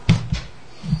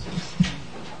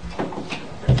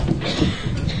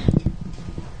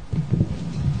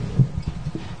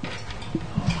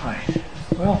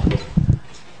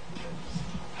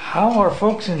How are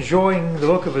folks enjoying the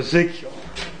book of Ezekiel?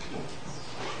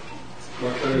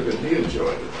 Much better than he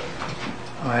enjoyed it.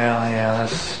 Well, yeah,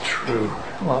 that's true.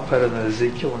 A lot better than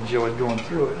Ezekiel enjoyed going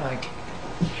through it.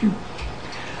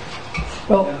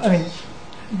 Well, I mean,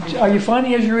 are you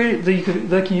finding as you read it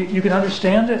that you can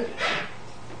understand it?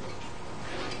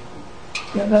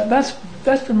 Yeah,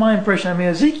 that's been my impression. I mean,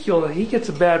 Ezekiel, he gets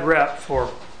a bad rap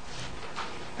for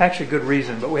actually good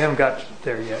reason, but we haven't got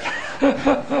there yet.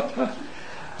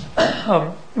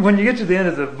 When you get to the end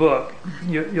of the book,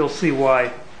 you'll see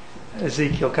why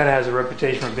Ezekiel kind of has a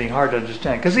reputation for being hard to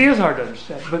understand, because he is hard to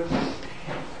understand. But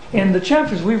in the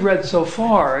chapters we've read so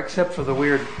far, except for the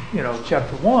weird,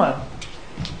 chapter 1,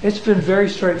 it's been very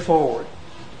straightforward.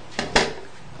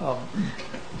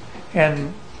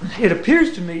 And it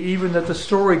appears to me even that the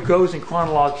story goes in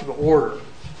chronological order.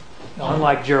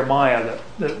 Unlike Jeremiah,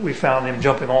 that we found him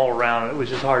jumping all around, and it was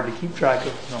just hard to keep track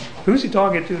of who's he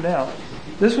talking to now.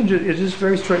 This one is just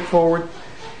very straightforward.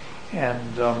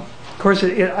 And of course,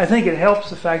 I think it helps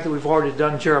the fact that we've already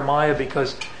done Jeremiah,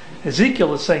 because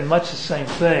Ezekiel is saying much the same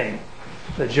thing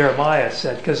that Jeremiah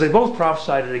said, because they both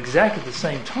prophesied at exactly the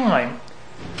same time,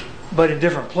 but in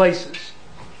different places.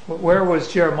 Where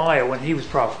was Jeremiah when he was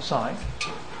prophesying?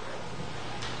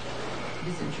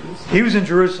 He was in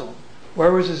Jerusalem.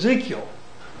 Where was Ezekiel?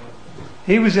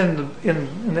 He was in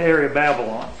the area of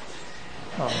Babylon.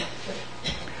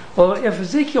 Well, if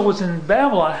Ezekiel was in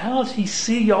Babylon, how did he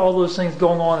see all those things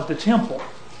going on at the temple?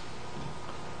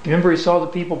 Remember, he saw the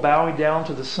people bowing down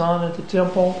to the sun at the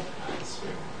temple?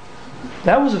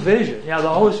 That was a vision. Yeah,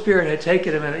 the Holy Spirit had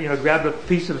taken him and grabbed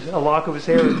a lock of his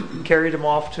hair and carried him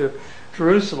off to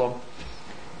Jerusalem.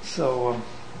 So,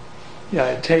 he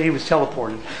was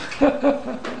teleported.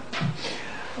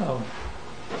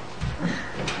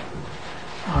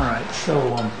 All right, so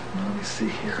let me see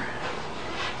here.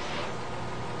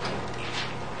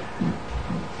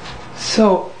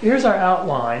 So here's our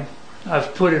outline.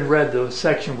 I've put in red the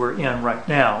section we're in right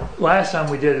now. Last time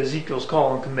we did Ezekiel's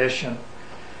call and commission,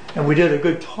 and we did a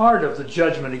good part of the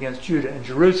judgment against Judah and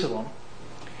Jerusalem.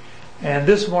 And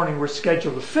this morning we're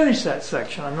scheduled to finish that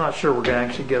section. I'm not sure we're going to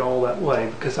actually get all that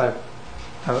way, because I'm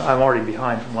already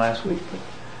behind from last week. But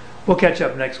we'll catch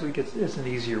up next week. It's an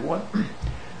easier one.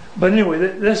 But anyway,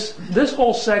 this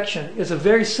whole section is a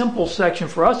very simple section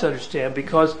for us to understand,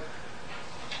 because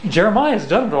Jeremiah has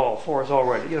done it all for us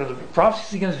already. The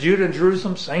prophecies against Judah and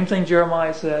Jerusalem, same thing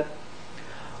Jeremiah said.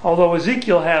 Although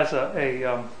Ezekiel has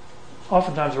a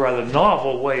oftentimes a rather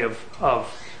novel way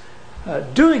of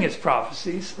doing his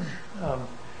prophecies.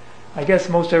 I guess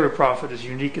most every prophet is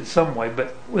unique in some way,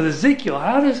 but with Ezekiel,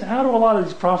 how do a lot of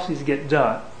these prophecies get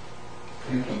done?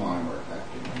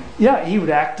 Yeah, he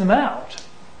would act them out.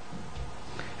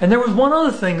 And there was one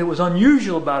other thing that was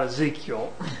unusual about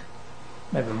Ezekiel,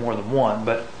 maybe more than one,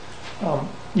 but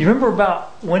you remember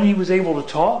about when he was able to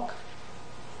talk?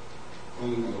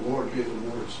 When the Lord gave the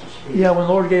words to speak. Yeah, when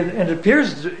the Lord gave, and it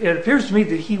appears to me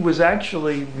that he was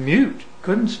actually mute,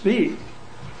 couldn't speak.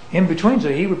 In between, so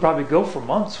he would probably go for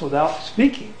months without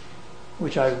speaking,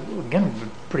 which again,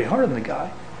 pretty hard on the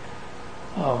guy.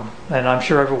 And I'm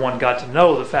sure everyone got to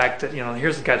know the fact that,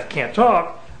 here's the guy that can't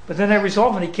talk, but then every so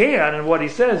often he can, and what he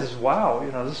says is, wow,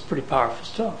 this is pretty powerful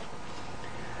stuff.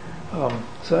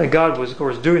 So God was, of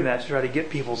course, doing that to try to get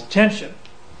people's attention.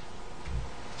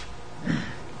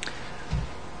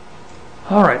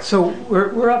 All right, so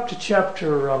we're up to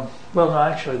chapter. I've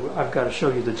got to show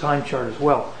you the time chart as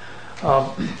well.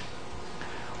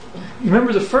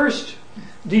 Remember, the first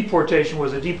deportation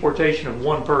was a deportation of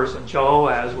one person.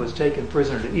 Jehoahaz was taken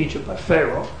prisoner to Egypt by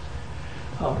Pharaoh.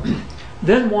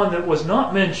 Then one that was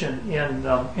not mentioned in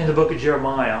the book of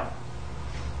Jeremiah,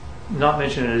 not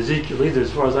mentioned in Ezekiel either,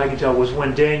 as far as I can tell, was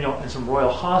when Daniel and some royal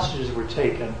hostages were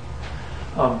taken.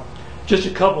 Just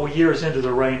a couple years into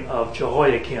the reign of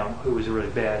Jehoiakim, who was a really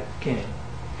bad king.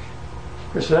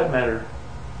 Of course, for that matter,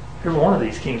 every one of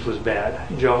these kings was bad.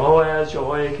 Jehoahaz,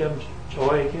 Jehoiakim,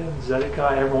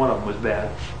 Zedekiah, every one of them was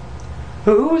bad.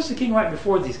 Who was the king right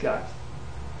before these guys?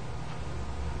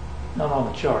 Not on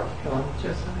the chart.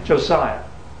 Josiah.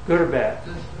 Good or bad?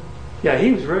 Yeah,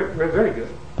 he was very, very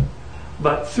good.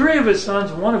 But 3 of his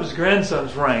sons and 1 of his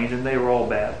grandsons reigned, and they were all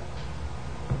bad.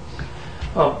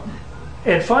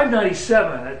 In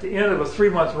 597, at the end of a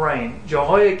 3-month reign,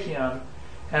 Jehoiakim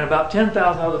and about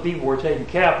 10,000 other people were taken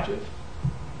captive,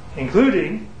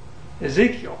 including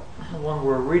Ezekiel, the one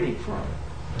we're reading from.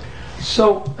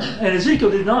 So, and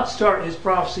Ezekiel did not start his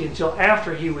prophecy until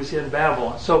after he was in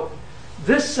Babylon. So,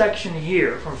 this section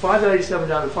here, from 587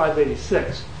 down to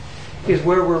 586, is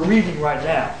where we're reading right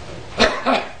now.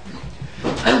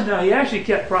 Now, he actually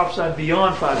kept prophesying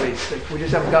beyond 586. We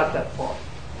just haven't got that far.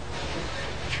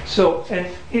 So, and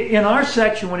in our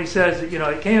section, when he says that,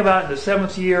 it came about in the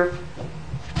 7th year,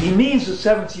 he means the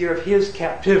 7th year of his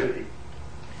captivity.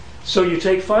 So you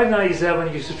take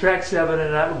 597, you subtract 7,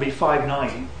 and that would be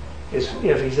 590.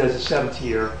 If he says the 7th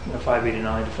year,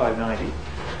 589 to 590.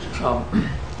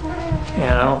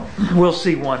 And we'll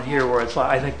see one here where it's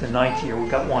I think the 9th year. We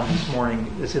got one this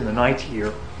morning that's in the 9th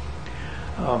year,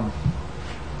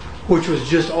 which was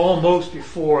just almost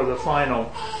before the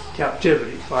final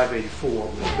captivity, 584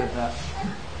 would have been that.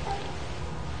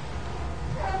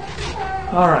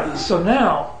 All right, so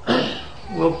now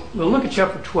we'll look at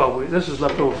chapter 12. This is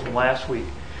left over from last week.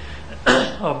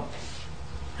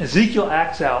 Ezekiel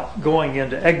acts out going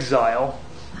into exile,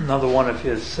 another one of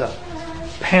his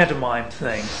pantomime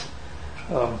things.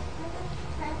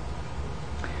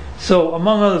 So,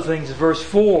 among other things, verse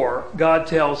 4, God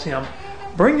tells him,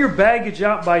 "Bring your baggage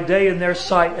out by day in their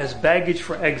sight as baggage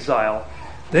for exile.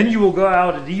 Then you will go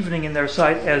out at evening in their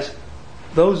sight as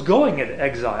those going into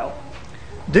exile.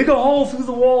 Dig a hole through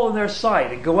the wall in their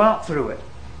sight and go out through it.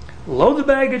 Load the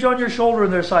baggage on your shoulder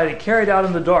in their sight and carry it out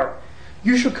in the dark.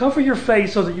 You shall cover your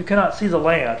face so that you cannot see the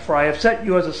land, for I have set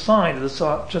you as a sign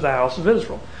to the house of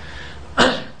Israel."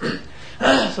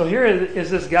 So here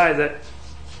is this guy that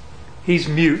he's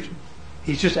mute.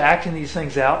 He's just acting these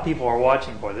things out. People are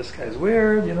watching, boy, this guy's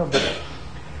weird, and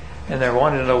they're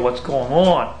wanting to know what's going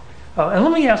on. And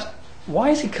let me ask, why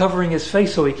is he covering his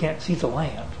face so he can't see the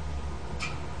land?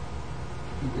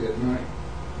 At night.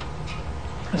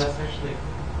 That's actually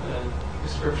a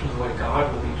description of the way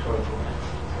God will be toward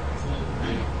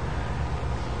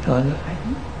the land.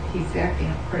 He's acting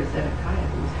up for Zedekiah,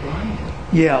 who's blind.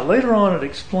 Yeah, later on it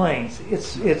explains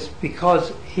it's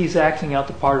because he's acting out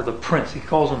the part of the prince. He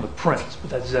calls him the prince, but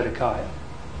that's Zedekiah.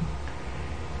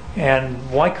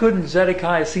 And why couldn't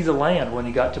Zedekiah see the land when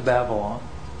he got to Babylon?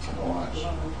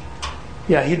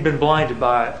 Yeah, he'd been blinded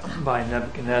by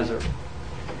Nebuchadnezzar.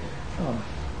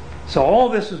 So all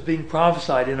this was being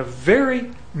prophesied in a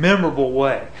very memorable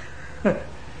way.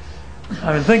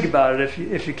 I mean, think about it.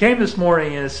 If you came this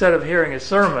morning and instead of hearing a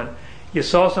sermon, you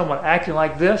saw someone acting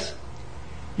like this,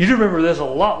 you'd remember this a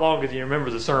lot longer than you remember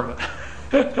the sermon.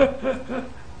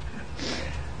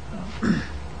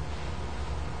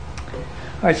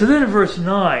 All right, so then in verse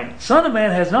 9, "Son of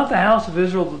man, has not the house of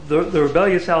Israel, the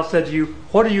rebellious house, said to you,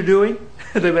 what are you doing?"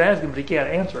 They've been asking, but he can't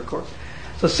answer, of course.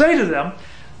 "So say to them,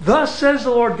 thus says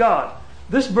the Lord God,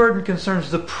 this burden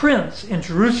concerns the prince in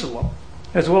Jerusalem,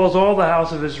 as well as all the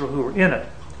house of Israel who are in it.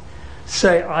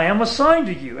 Say, I am a sign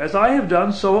to you. As I have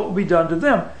done, so it will be done to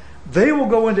them. They will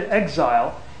go into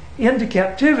exile, into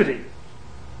captivity."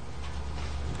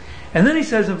 And then he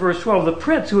says in verse 12, "The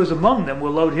prince who is among them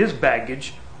will load his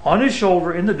baggage on his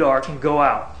shoulder in the dark and go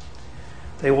out.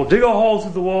 They will dig a hole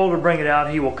through the wall to bring it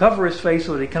out. He will cover his face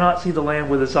so that he cannot see the land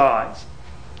with his eyes.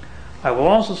 I will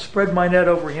also spread my net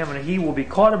over him, and he will be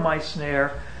caught in my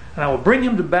snare, and I will bring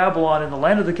him to Babylon in the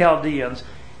land of the Chaldeans.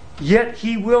 Yet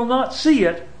he will not see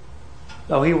it,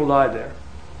 though he will die there."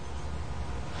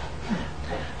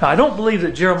 Now, I don't believe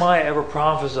that Jeremiah ever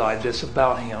prophesied this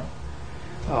about him.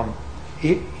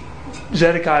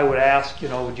 Zedekiah would ask, do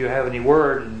you have any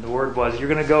word? And the word was, you're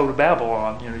going to go to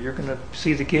Babylon. You're going to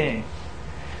see the king.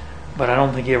 But I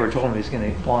don't think he ever told him he's going to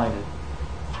get blinded.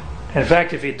 In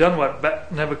fact, if he'd done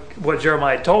what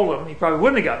Jeremiah told him, he probably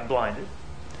wouldn't have gotten blinded.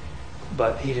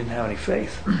 But he didn't have any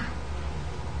faith.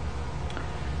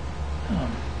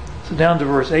 So down to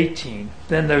verse 18.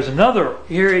 Then there's another.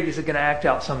 Here he's going to act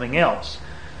out something else.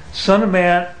 "Son of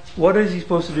man, what is he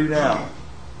supposed to do now?"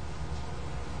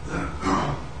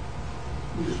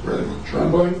 You just read it with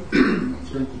trembling and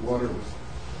drink the water with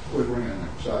quivering and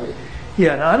anxiety.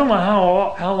 Yeah, now I don't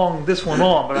know how long this went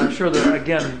on, but I'm sure that,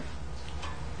 again,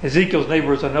 Ezekiel's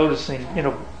neighbors are noticing,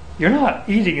 you're not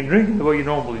eating and drinking the way you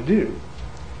normally do.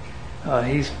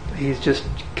 He's just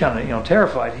kind of,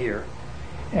 terrified here.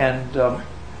 And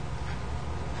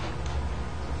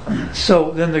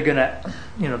so then they're going to,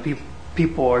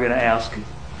 people are going to ask,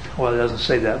 well, it doesn't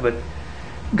say that, but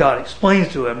God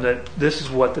explains to him that this is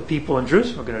what the people in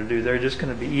Jerusalem are going to do. They're just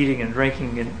going to be eating and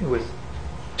drinking with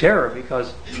terror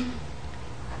because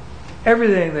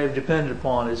everything they've depended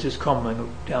upon is just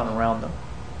crumbling down around them.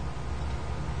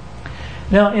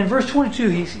 Now, in verse 22,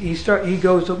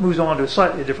 moves on to a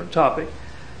slightly different topic.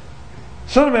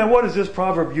 "Son of man, what is this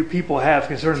proverb you people have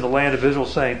concerning the land of Israel,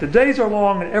 saying, the days are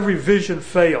long and every vision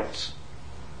fails?"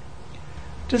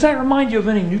 Does that remind you of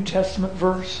any New Testament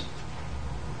verse?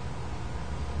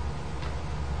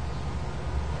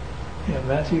 Yeah,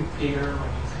 Matthew. Peter, when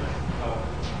he's going,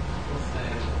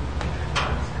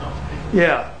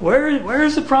 Yeah, where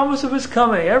is the promise of his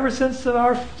coming? Ever since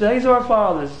our days of our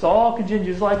fathers, it's all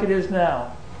continues like it is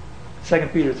now. 2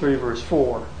 Peter 3 verse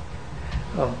 4.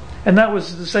 And that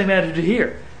was the same attitude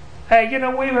here. Hey,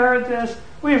 we've heard this.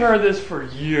 We've heard this for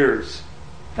years.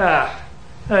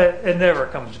 It never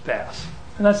comes to pass.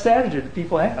 And that's the attitude that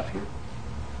people have here.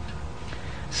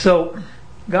 So,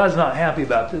 God's not happy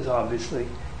about this, obviously.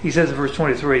 He says in verse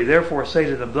 23, "Therefore say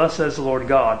to them, thus says the Lord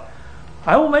God,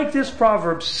 I will make this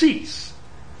proverb cease,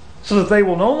 so that they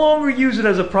will no longer use it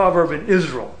as a proverb in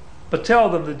Israel, but tell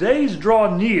them the days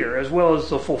draw near, as well as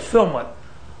the fulfillment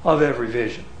of every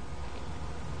vision."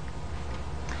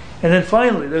 And then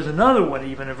finally, there's another one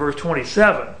even in verse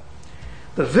 27.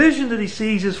 The vision that he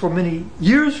sees is for many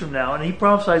years from now, and he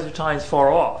prophesies of times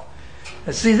far off.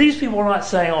 And see, these people are not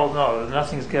saying, oh no,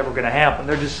 nothing's ever going to happen.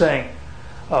 They're just saying,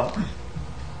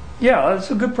 yeah, it's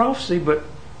a good prophecy, but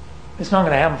it's not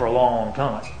going to happen for a long, long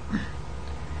time.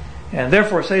 And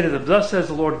therefore say to them, thus says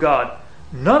the Lord God,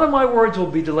 none of my words will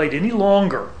be delayed any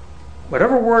longer.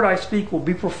 Whatever word I speak will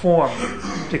be performed,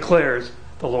 declares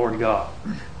the Lord God.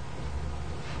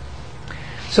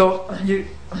 So,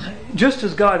 just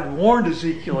as God warned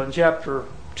Ezekiel in chapter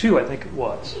 2, I think it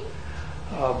was,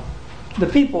 the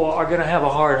people are going to have a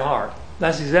hard heart.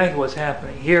 That's exactly what's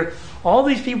happening here. All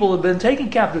these people have been taken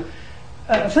captive.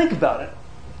 Think about it.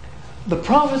 The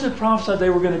prophets had prophesied they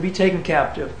were going to be taken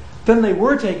captive. Then they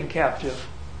were taken captive.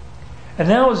 And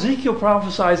now Ezekiel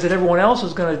prophesies that everyone else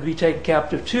is going to be taken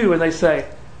captive too. And they say,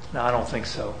 no, I don't think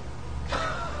so.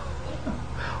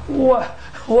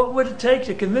 What would it take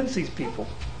to convince these people?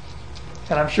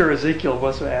 And I'm sure Ezekiel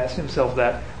must have asked himself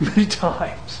that many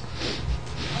times.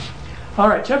 All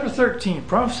right, chapter 13,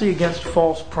 prophecy against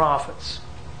false prophets.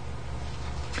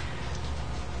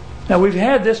 Now, we've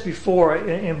had this before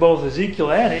in both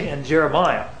Ezekiel and in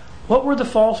Jeremiah. What were the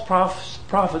false prophets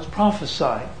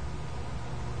prophesying?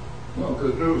 Well,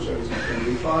 good news, everything's going to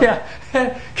be fine.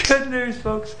 Yeah, good news,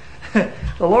 folks. The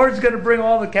Lord's going to bring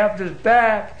all the captives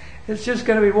back. It's just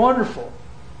going to be wonderful.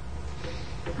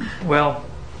 Well,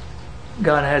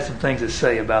 God has some things to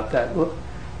say about that. Look,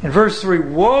 in verse 3,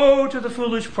 woe to the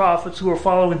foolish prophets who are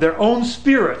following their own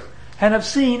spirit and have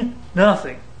seen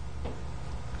nothing.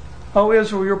 O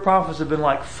Israel, your prophets have been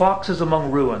like foxes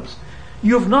among ruins.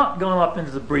 You have not gone up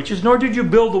into the breaches, nor did you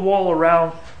build the wall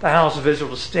around the house of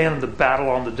Israel to stand in the battle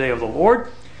on the day of the Lord.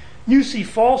 You see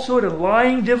falsehood and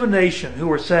lying divination,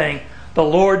 who are saying, the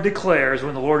Lord declares,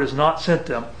 when the Lord has not sent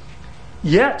them.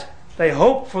 Yet they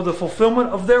hope for the fulfillment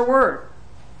of their word.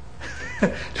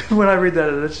 When I read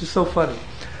that, it's just so funny.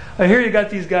 And here you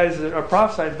got these guys that are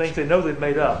prophesying things they know they've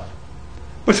made up.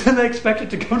 But then they expect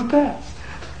it to come to pass.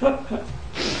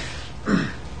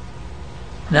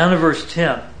 Now to verse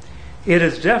 10. It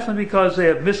is definitely because they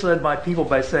have misled my people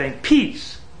by saying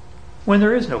peace when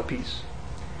there is no peace.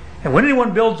 And when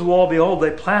anyone builds a wall, behold, they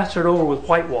plaster it over with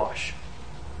whitewash.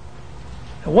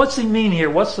 And what's he mean here?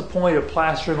 What's the point of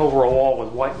plastering over a wall with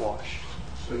whitewash?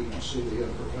 So you can see the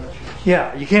imperfections.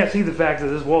 Yeah, you can't see the fact that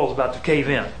this wall is about to cave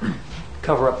in,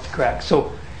 cover up the cracks.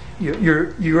 So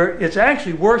it's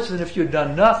actually worse than if you had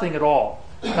done nothing at all.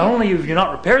 Not only have you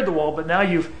not repaired the wall, but now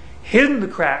you've hidden the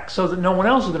cracks so that no one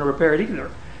else is going to repair it either.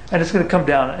 And it's going to come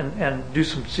down and do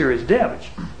some serious damage.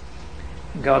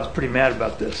 And God's pretty mad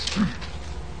about this.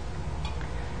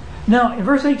 Now, in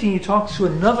verse 18, he talks to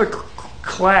another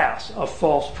class of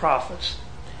false prophets.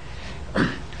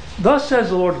 Thus says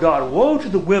the Lord God, woe to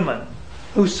the women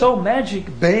who sew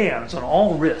magic bands on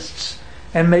all wrists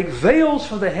and make veils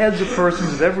for the heads of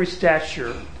persons of every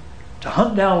stature to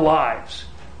hunt down lives.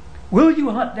 Will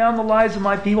you hunt down the lives of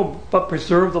my people, but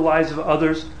preserve the lives of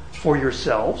others for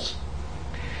yourselves?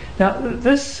 Now,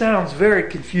 this sounds very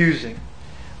confusing.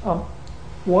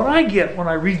 What I get when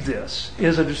I read this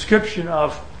is a description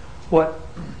of what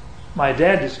my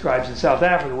dad describes in South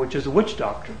Africa, which is a witch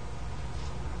doctor.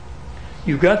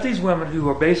 You've got these women who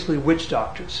are basically witch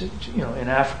doctors, in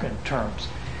African terms,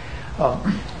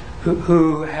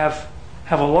 who have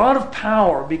a lot of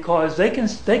power because they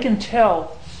can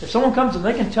tell. If someone comes and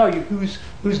they can tell you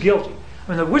who's guilty. I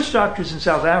mean, the witch doctors in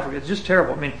South Africa, it's just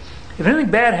terrible. I mean, if anything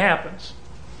bad happens,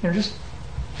 just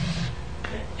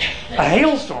a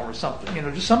hailstorm or something,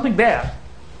 just something bad,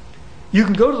 you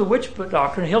can go to the witch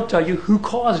doctor and he'll tell you who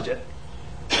caused it.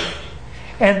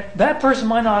 And that person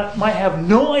might have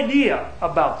no idea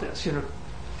about this.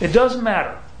 It doesn't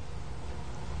matter.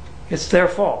 It's their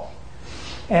fault.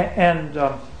 And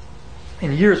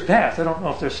in years past, I don't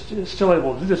know if they're still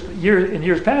able to do this, but in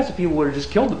years past, the people would have just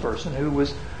killed the person who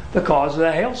was the cause of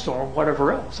that hailstorm or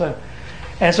whatever else.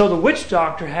 And so the witch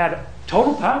doctor had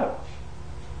total power.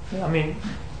 I mean,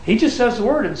 he just says the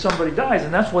word and somebody dies,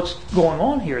 and that's what's going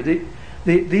on here.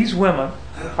 These women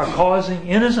are causing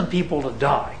innocent people to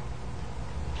die.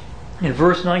 In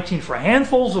verse 19, for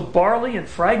handfuls of barley and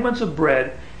fragments of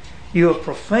bread, you have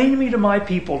profaned me to my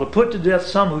people to put to death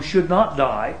some who should not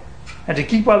die, and to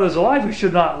keep others alive who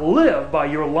should not live by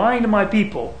your lying to my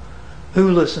people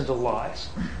who listen to lies.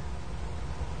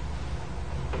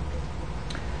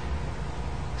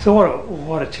 So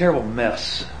what a terrible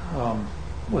mess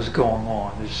was going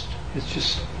on.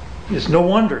 It's no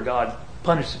wonder God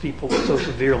punished the people so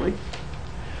severely.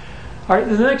 All right,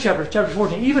 the next chapter, chapter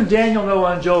 14. Even Daniel,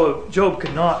 Noah, and Job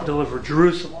could not deliver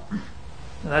Jerusalem.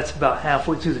 And that's about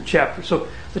halfway through the chapter. So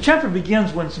the chapter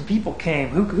begins when some people came.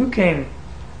 Who came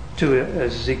to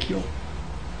Ezekiel?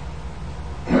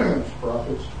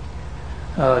 Prophets.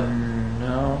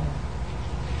 No.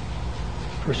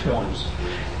 Verse 1.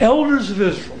 Elders of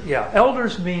Israel. Yeah,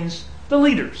 elders means the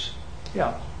leaders.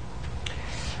 Yeah.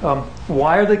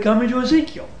 Why are they coming to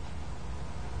Ezekiel?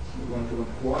 We want to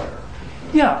inquire.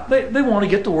 Yeah, they want to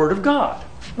get the word of God.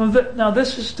 Now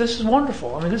this is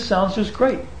wonderful. I mean, this sounds just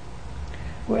great.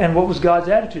 And what was God's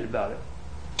attitude about it?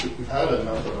 We've had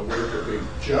enough of the word to be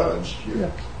judged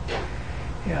here.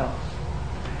 Yeah.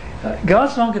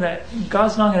 God's not going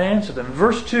to answer them.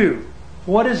 Verse 2.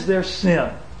 What is their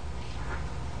sin?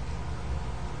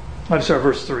 I'm sorry,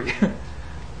 verse 3.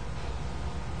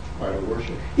 Idol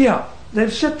worship. Yeah,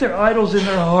 they've set their idols in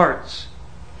their hearts.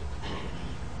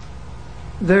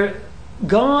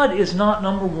 God is not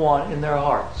number one in their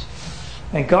hearts.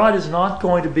 And God is not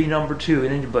going to be number two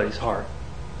in anybody's heart.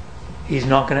 He's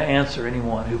not going to answer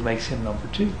anyone who makes him number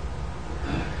two.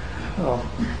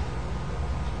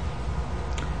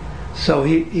 So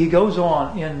he goes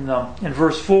on in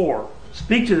verse 4.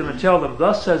 Speak to them and tell them,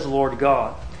 thus says the Lord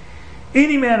God.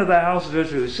 Any man of the house of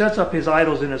Israel who sets up his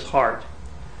idols in his heart,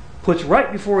 puts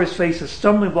right before his face a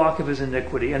stumbling block of his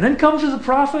iniquity, and then comes as a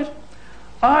prophet,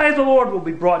 I, the Lord, will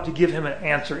be brought to give him an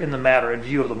answer in the matter in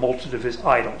view of the multitude of his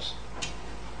idols.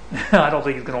 I don't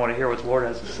think he's going to want to hear what the Lord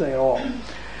has to say at all.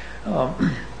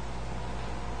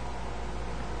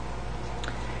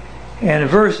 And in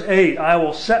verse 8, I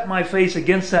will set my face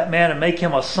against that man and make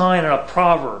him a sign and a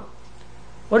proverb.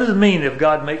 What does it mean if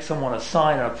God makes someone a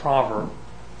sign and a proverb?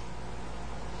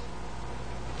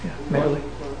 Yeah, Merely?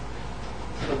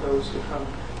 For those who come.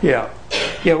 Yeah.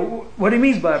 What he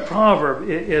means by a proverb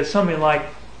is something like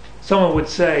someone would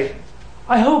say,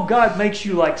 I hope God makes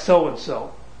you like so and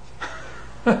so.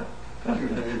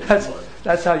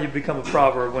 That's how you become a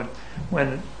proverb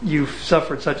when you've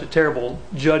suffered such a terrible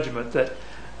judgment that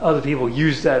other people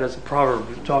use that as a proverb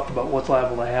to talk about what's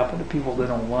liable to happen to people they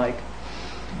don't like.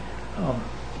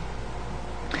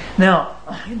 Now,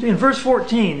 in verse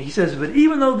 14, he says, but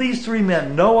even though these three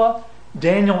men, Noah,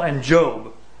 Daniel, and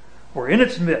Job, were in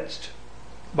its midst,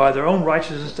 by their own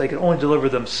righteousness they could only deliver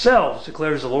themselves,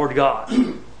 declares the Lord God.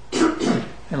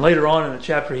 And later on in the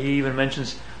chapter he even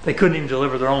mentions they couldn't even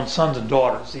deliver their own sons and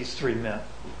daughters, these three men.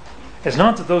 It's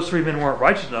not that those three men weren't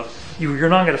righteous enough. You're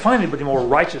not going to find anybody more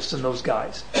righteous than those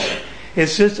guys.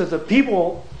 It's just that the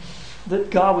people that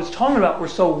God was talking about were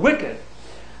so wicked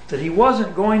that he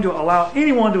wasn't going to allow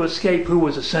anyone to escape who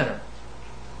was a sinner.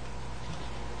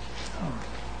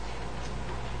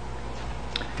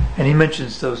 And he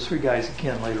mentions those three guys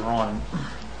again later on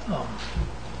in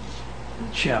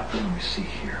the chapter. Let me see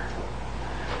here.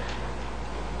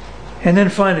 And then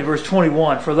finally, verse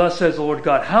 21, for thus says the Lord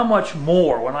God, how much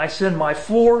more when I send my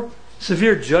 4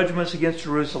 severe judgments against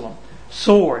Jerusalem,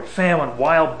 sword, famine,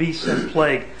 wild beasts, and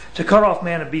plague, to cut off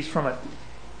man and beast from it.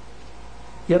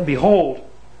 Yet behold,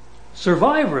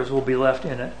 survivors will be left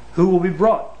in it, who will be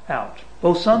brought out,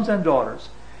 both sons and daughters.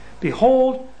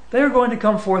 Behold, they are going to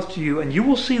come forth to you, and you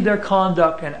will see their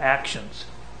conduct and actions.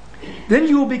 Then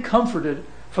you will be comforted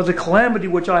for the calamity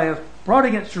which I have brought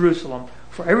against Jerusalem,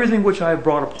 for everything which I have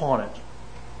brought upon it.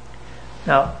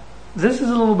 Now, this is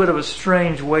a little bit of a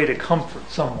strange way to comfort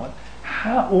someone.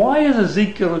 Why is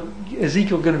Ezekiel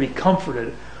going to be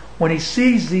comforted when he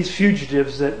sees these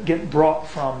fugitives that get brought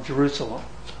from Jerusalem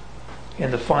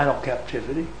in the final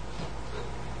captivity?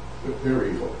 They're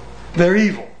evil. They're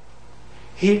evil.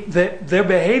 Their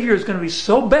behavior is going to be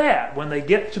so bad when they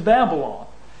get to Babylon.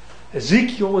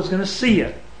 Ezekiel is going to see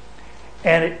it.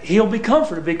 And he'll be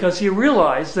comforted because he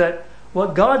realized that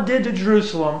what God did to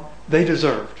Jerusalem, they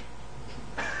deserved.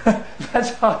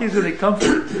 That's how he's going to be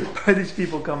comforted by these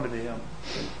people coming to him.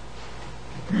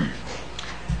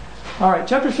 All right,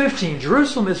 chapter 15.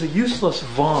 Jerusalem is a useless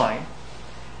vine.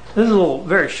 This is a little,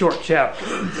 very short chapter.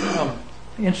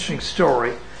 Interesting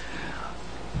story.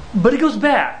 But it goes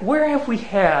back. Where have we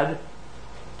had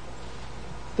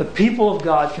the people of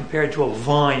God compared to a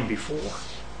vine before?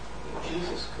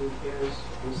 Jesus compares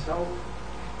himself.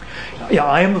 Yeah,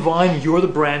 I am the vine, you're the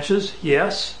branches.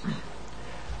 Yes.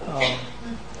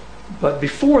 But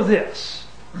before this,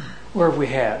 where have we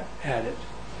had it?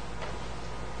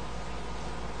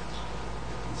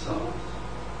 So,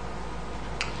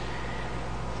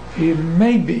 It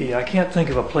may be. I can't think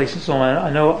of a place it's on. I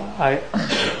know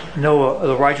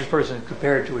the righteous person is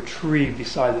compared to a tree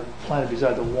planted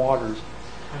beside the waters.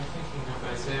 I'm thinking of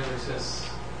Isaiah where it says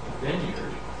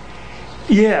vineyard.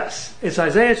 Yes, it's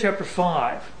Isaiah chapter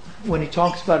 5 when he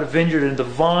talks about a vineyard and the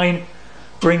vine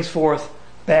brings forth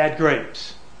bad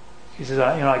grapes. He says,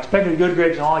 I expected good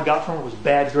grapes and all I got from it was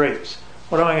bad grapes.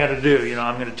 What am I going to do?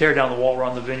 I'm going to tear down the wall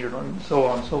around the vineyard and so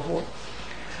on and so forth.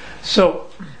 So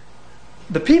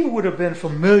the people would have been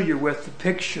familiar with the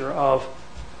picture of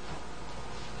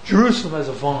Jerusalem as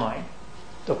a vine.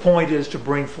 The point is to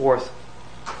bring forth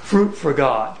fruit for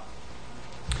God.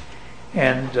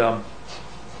 And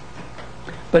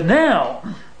but now,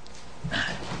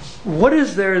 what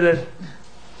is there that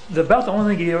about the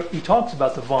only thing he talks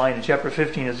about the vine in chapter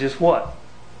 15 is just what?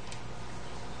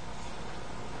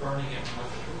 Burning it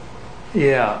with the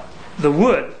Yeah, the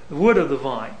wood of the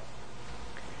vine.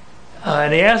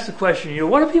 And he asks the question,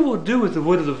 what do people do with the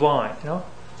wood of the vine?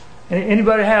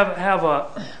 Anybody have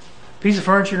a piece of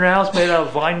furniture in your house made out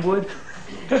of vine wood?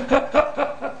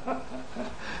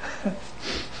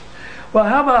 Well,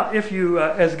 how about if you,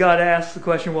 as God asks the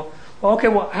question, how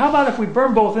about if we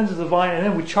burn both ends of the vine and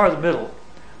then we char the middle?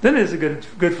 Then it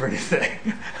isn't good for anything.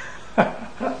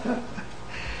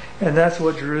 And that's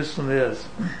what Jerusalem is.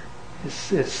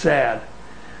 It's sad.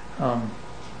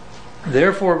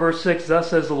 Therefore, verse 6, thus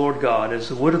says the Lord God, as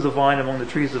the wood of the vine among the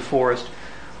trees of the forest,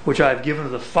 which I have given to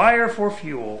the fire for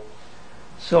fuel,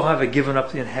 so have I given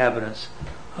up the inhabitants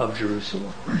of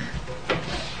Jerusalem.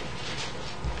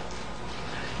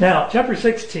 Now, chapter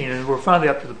 16, and we're finally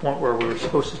up to the point where we're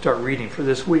supposed to start reading for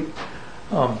this week.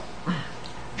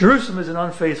 Jerusalem is an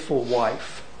unfaithful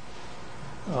wife.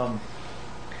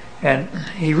 And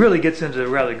he really gets into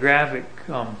rather graphic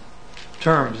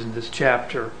terms in this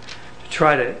chapter to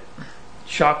try to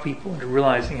shock people into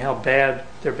realizing how bad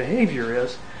their behavior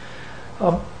is.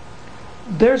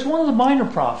 There's one of the minor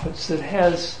prophets that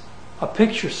has a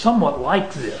picture somewhat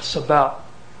like this about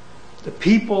the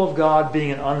people of God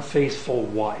being an unfaithful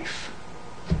wife.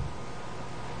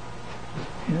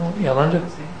 Linda?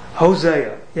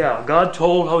 Hosea. Yeah, God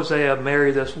told Hosea,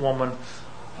 marry this woman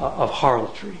of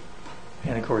harlotry.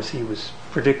 And of course he was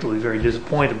particularly very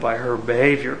disappointed by her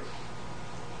behavior.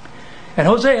 And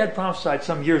Hosea had prophesied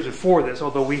some years before this,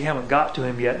 although we haven't got to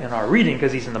him yet in our reading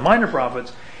because he's in the minor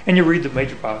prophets, and you read the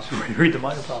major prophets, you read the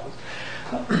minor prophets.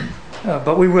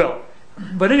 But we will.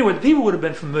 But anyway, the people would have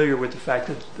been familiar with the fact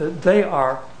that they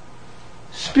are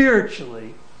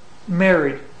spiritually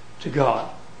married to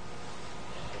God.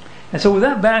 And so with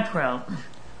that background,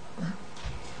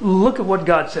 look at what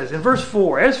God says. In verse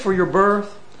 4, as for your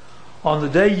birth, on the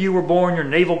day you were born, your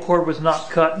navel cord was not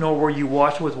cut, nor were you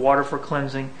washed with water for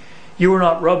cleansing. You were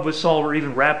not rubbed with salt or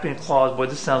even wrapped in cloths. Boy,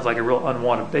 this sounds like a real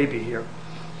unwanted baby here.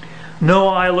 No,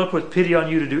 I looked with pity on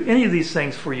you to do any of these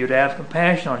things for you, to have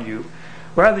compassion on you.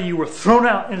 Rather, you were thrown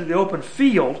out into the open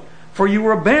field, for you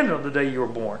were abandoned on the day you were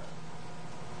born.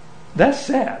 That's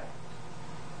sad.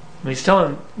 And he's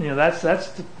telling,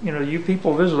 you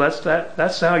people of Israel,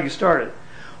 that's how you started.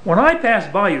 When I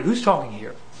passed by you, who's talking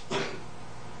here?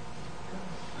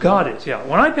 God is, yeah.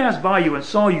 When I passed by you and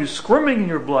saw you squirming in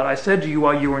your blood, I said to you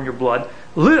while you were in your blood,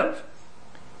 live.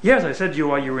 Yes, I said to you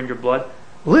while you were in your blood,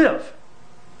 live.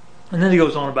 And then he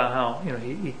goes on about how,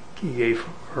 he gave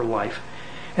her life.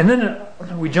 And then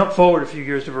we jump forward a few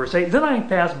years to verse 8. Then I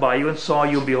passed by you and saw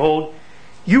you, and behold,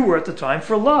 you were at the time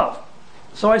for love.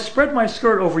 So I spread my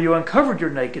skirt over you and covered your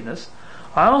nakedness.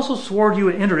 I also swore to you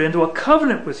and entered into a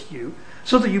covenant with you,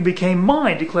 so that you became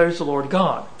mine, declares the Lord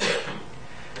God.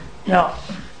 Now,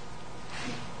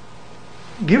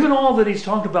 given all that he's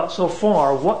talked about so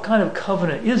far, what kind of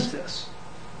covenant is this?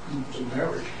 It's a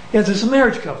marriage. Yes, it's a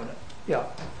marriage covenant. Yeah.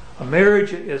 A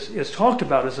marriage is talked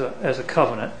about as a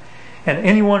covenant. And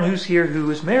anyone who's here who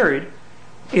is married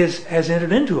has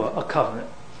entered into a covenant.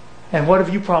 And what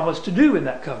have you promised to do in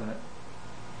that covenant?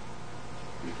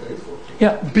 Be faithful.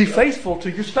 Yeah, be faithful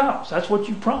to your spouse. That's what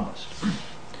you promised.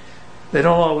 They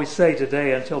don't always say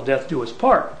today, until death do us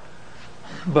part.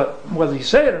 But whether you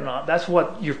say it or not, that's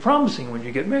what you're promising when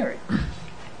you get married.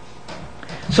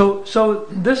 So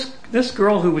this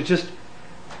girl who was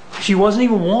she wasn't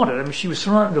even wanted. I mean, she was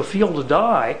thrown out into a field to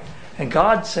die, and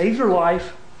God saved her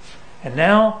life, and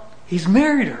now he's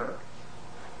married her.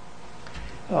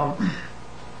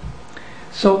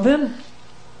 So then,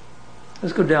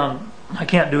 let's go down. I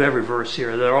can't do every verse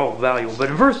here. They're all valuable.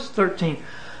 But in verse 13,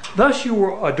 thus you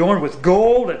were adorned with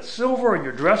gold and silver, and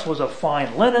your dress was of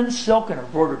fine linen, silk, and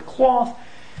embroidered cloth.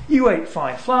 You ate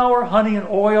fine flour, honey, and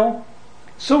oil.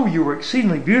 So you were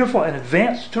exceedingly beautiful and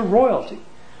advanced to royalty.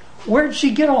 Where did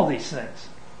she get all these things?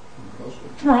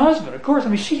 From her husband, of course. I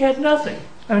mean, she had nothing.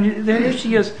 I mean, there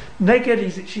she is, naked.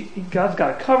 God's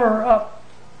got to cover her up.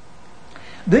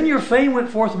 Then your fame went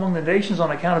forth among the nations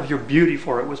on account of your beauty,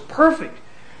 for it was perfect.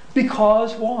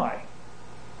 Because why?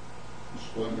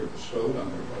 Splendor bestowed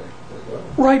on her by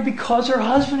God. Right, because her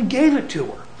husband gave it to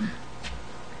her.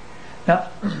 Now,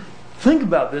 think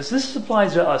about this. This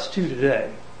applies to us too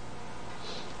today.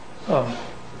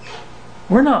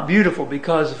 We're not beautiful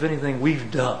because of anything we've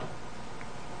done.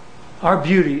 Our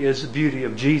beauty is the beauty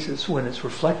of Jesus when it's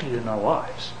reflected in our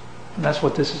lives. And that's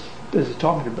what this is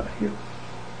talking about here.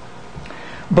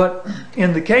 But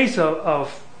in the case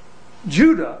of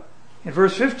Judah, in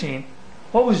verse 15,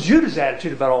 what was Judah's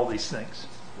attitude about all these things?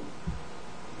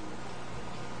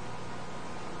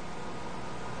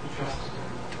 He trusted her.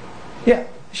 Yeah,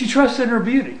 she trusted in her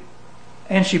beauty.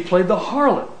 And she played the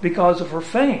harlot because of her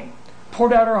fame.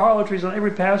 Poured out her harlotries on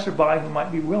every passerby who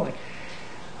might be willing.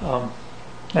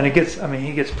 And he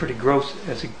gets pretty gross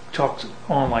as he talks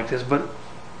on like this, but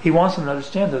he wants them to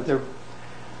understand that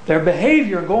their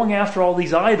behavior going after all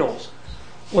these idols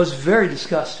was very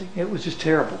disgusting. It was just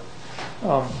terrible.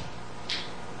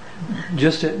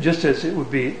 Just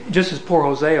as poor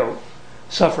Hosea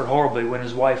suffered horribly when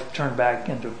his wife turned back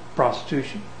into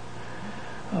prostitution.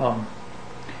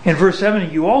 In verse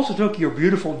 70, you also took your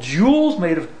beautiful jewels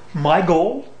made of my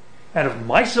gold and of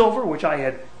my silver, which I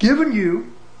had given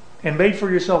you, and made for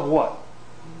yourself what?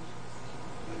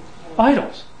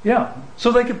 Idols. Yeah.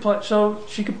 So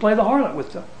she could play the harlot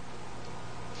with them.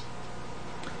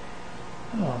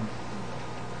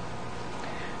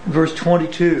 Verse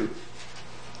 22.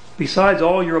 Besides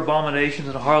all your abominations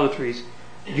and harlotries,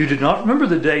 you did not remember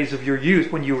the days of your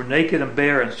youth when you were naked and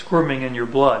bare and squirming in your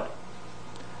blood.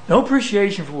 No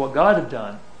appreciation for what God had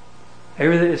done.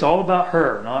 Everything, it's all about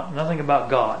her, nothing about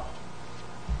God.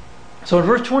 So in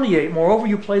verse 28, moreover,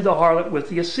 you played the harlot with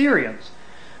the Assyrians,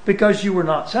 because you were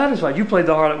not satisfied. You played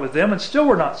the harlot with them and still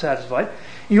were not satisfied.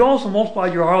 You also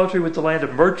multiplied your harlotry with the land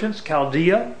of merchants,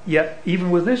 Chaldea, yet even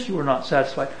with this you were not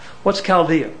satisfied. What's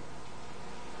Chaldea?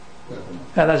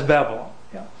 That's Babylon.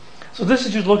 Yeah. So this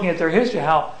is just looking at their history,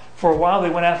 how for a while they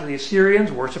went after the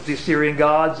Assyrians, worshipped the Assyrian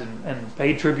gods, and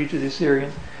paid tribute to the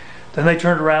Assyrians. Then they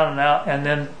turned around and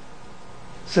then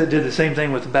did the same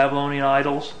thing with the Babylonian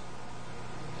idols.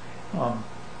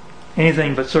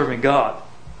 Anything but serving God.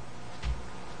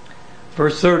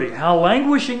 Verse 30, how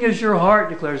languishing is your heart,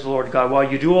 declares the Lord God,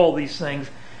 while you do all these things,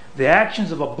 the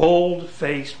actions of a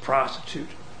bold-faced prostitute,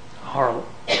 a harlot.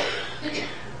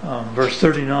 Verse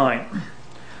 39,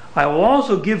 I will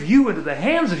also give you into the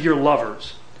hands of your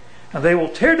lovers, and they will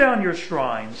tear down your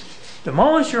shrines,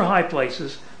 demolish your high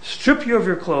places, strip you of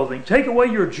your clothing, take away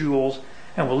your jewels,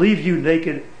 and will leave you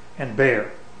naked and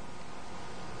bare.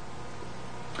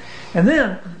 And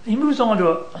then he moves on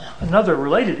to another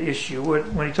related issue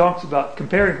when he talks about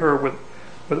comparing her with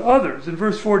others. In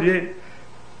verse 48,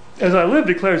 as I live,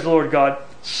 declares the Lord God,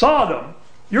 Sodom,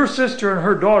 your sister and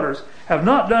her daughters, have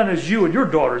not done as you and your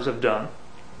daughters have done.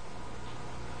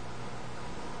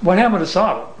 What happened to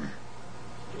Sodom?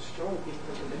 Destroyed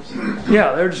because of their sins.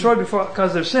 Yeah, they were destroyed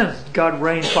because of their sins. God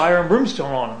rained fire and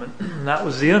brimstone on them, and that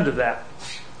was the end of that.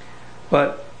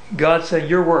 But God said,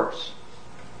 you're worse.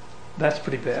 That's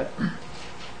pretty bad.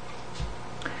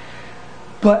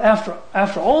 But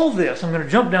after all this, I'm going to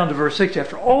jump down to verse 60.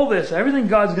 After all this, everything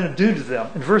God's going to do to them,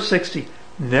 in verse 60,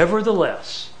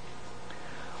 nevertheless,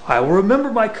 I will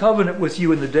remember my covenant with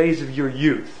you in the days of your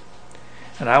youth,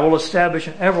 and I will establish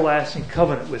an everlasting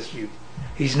covenant with you.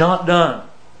 He's not done.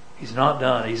 He's not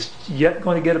done. He's yet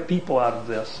going to get a people out of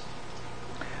this.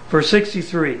 Verse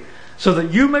 63, so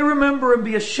that you may remember and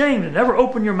be ashamed and never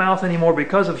open your mouth anymore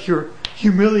because of your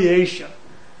humiliation,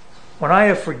 when I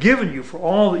have forgiven you for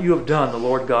all that you have done, the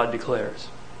Lord God declares.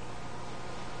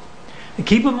 And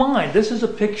keep in mind, this is a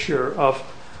picture of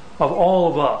all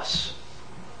of us.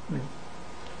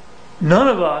 None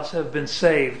of us have been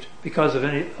saved because of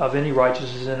any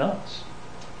righteousness in us.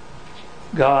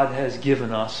 God has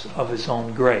given us of His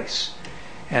own grace.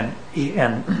 And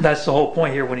that's the whole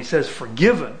point here when He says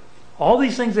forgiven. All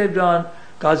these things they've done,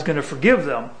 God's going to forgive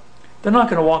them. They're not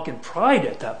going to walk in pride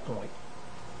at that point.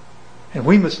 And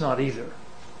we must not either.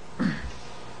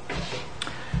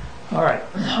 All right.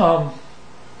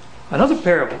 Another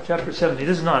parable, chapter 17.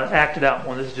 This is not an acted out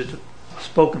one. This is just a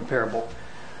spoken parable.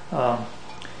 The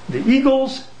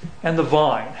eagles and the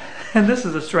vine. And this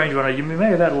is a strange one. You may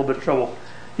have had a little bit of trouble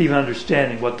even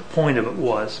understanding what the point of it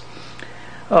was.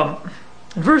 In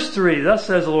verse 3, thus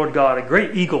says the Lord God, a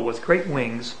great eagle with great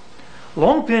wings,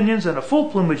 long pinions and a full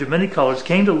plumage of many colors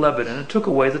came to Lebanon and took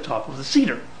away the top of the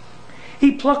cedar.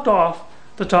 He plucked off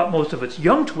the topmost of its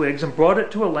young twigs and brought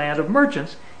it to a land of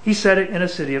merchants. He set it in a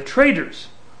city of traders.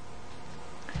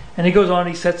 And he goes on,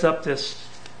 he sets up this,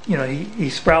 he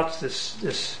sprouts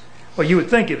this, well, you would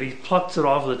think if he plucks it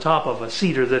off the top of a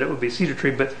cedar that it would be a cedar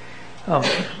tree, but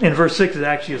in verse 6 it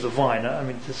actually is a vine. I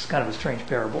mean, this is kind of a strange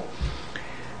parable.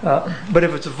 But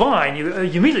if it's a vine, you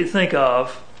immediately think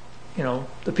of,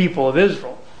 the people of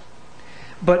Israel.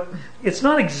 But it's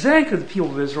not exactly the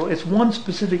people of Israel, it's one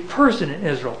specific person in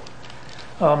Israel.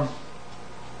 Or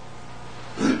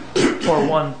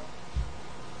one,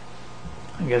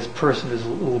 I guess person is a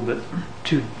little bit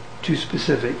too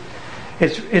specific.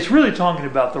 It's really talking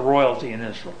about the royalty in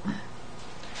Israel.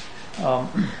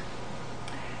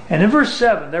 And in verse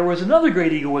 7, there was another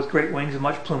great eagle with great wings and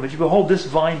much plumage. Behold, this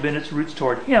vine bent its roots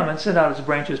toward him and sent out its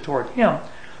branches toward him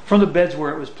from the beds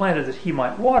where it was planted that he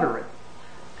might water it.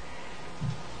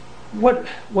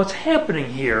 What's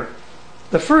happening here,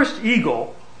 the first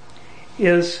eagle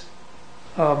is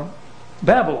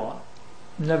Babylon,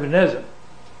 Nebuchadnezzar.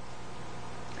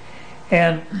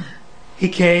 And he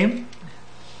came,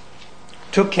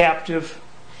 took captive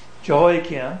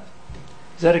Jehoiakim.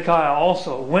 Zedekiah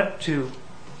also went to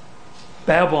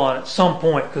Babylon at some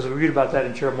point, because we read about that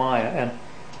in Jeremiah, and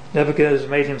Nebuchadnezzar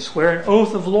made him swear an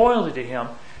oath of loyalty to him,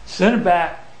 sent him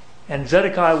back, and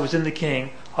Zedekiah was in the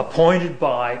king, appointed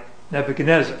by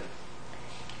Nebuchadnezzar.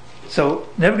 So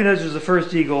Nebuchadnezzar is the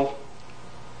first eagle.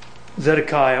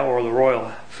 Zedekiah, or the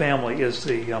royal family, is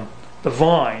the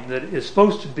vine that is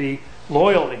supposed to be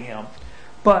loyal to him.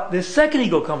 But this second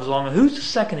eagle comes along, and who's the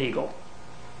second eagle?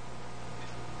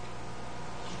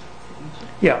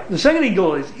 Yeah, the second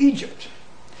eagle is Egypt.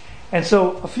 And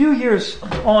so a few years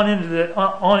on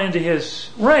into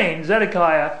his reign,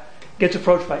 Zedekiah gets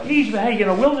approached by Egypt. Hey,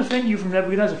 we'll defend you from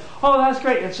Nebuchadnezzar. Oh, that's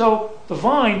great. And so the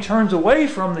vine turns away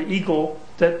from the eagle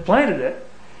that planted it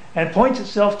and points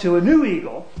itself to a new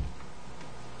eagle.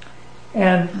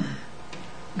 And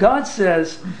God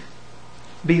says,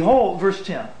 behold, verse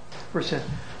 10,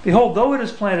 behold, though it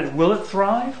is planted, will it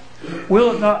thrive?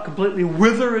 Will it not completely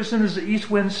wither as soon as the east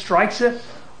wind strikes it?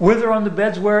 Wither on the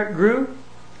beds where it grew?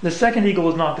 The second eagle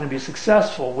is not going to be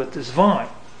successful with this vine.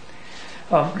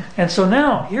 And so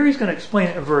now, here he's going to explain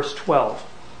it in verse 12.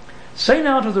 Say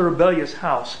now to the rebellious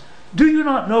house, do you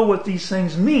not know what these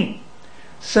things mean?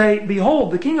 Say,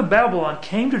 behold, the king of Babylon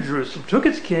came to Jerusalem, took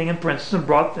its king and princes, and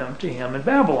brought them to him in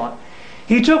Babylon.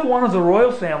 He took one of the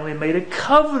royal family and made a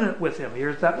covenant with him.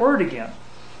 Here's that word again.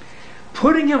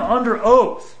 Putting him under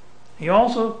oath. He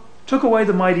also took away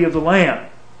the mighty of the land,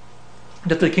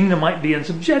 that the kingdom might be in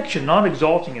subjection, not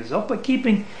exalting itself, but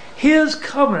keeping his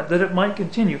covenant, that it might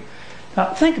continue.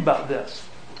 Now, think about this.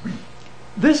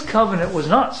 This covenant was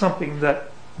not something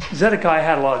that Zedekiah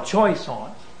had a lot of choice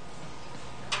on.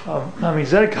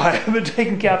 Zedekiah had been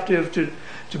taken captive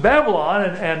to Babylon,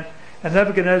 and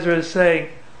Nebuchadnezzar is saying,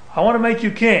 I want to make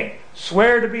you king.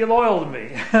 Swear to be loyal to me.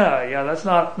 Yeah, that's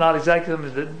not exactly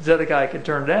something that Zedekiah can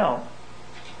turn down.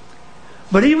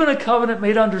 But even a covenant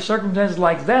made under circumstances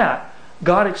like that,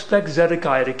 God expects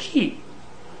Zedekiah to keep.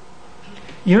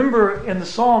 You remember in the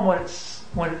Psalm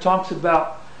when it talks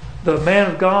about the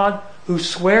man of God who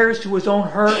swears to his own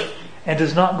hurt and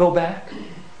does not go back?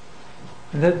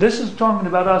 And this is talking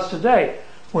about us today.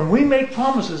 When we make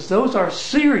promises, those are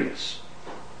serious.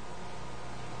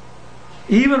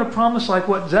 Even a promise like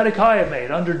what Zedekiah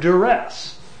made under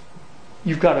duress,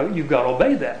 you've got to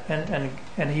obey that.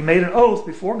 And he made an oath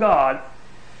before God.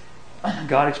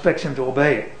 God expects him to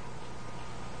obey it.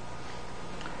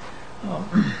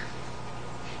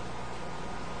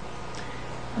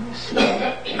 Let me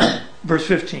see. Verse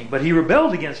 15. But he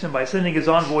rebelled against him by sending his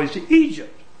envoys to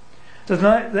Egypt,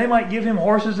 that they might give him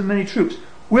horses and many troops.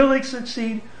 Will he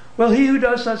succeed? Will he who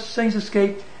does such things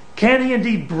escape? Can he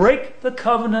indeed break the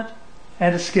covenant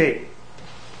and escape?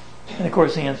 And of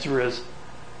course the answer is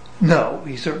no,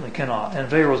 he certainly cannot. And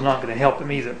Pharaoh's not going to help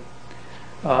him either.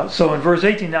 So in verse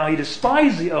 18, now he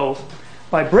despised the oath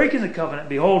by breaking the covenant.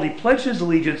 Behold, he pledged his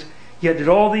allegiance, yet did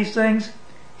all these things.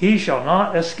 He shall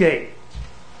not escape.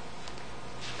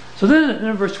 So then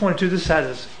in verse 22, this has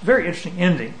this very interesting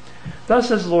ending. Thus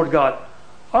says the Lord God,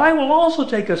 I will also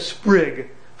take a sprig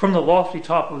from the lofty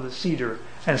top of the cedar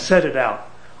and set it out.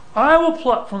 I will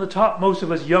pluck from the topmost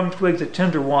of its young twigs a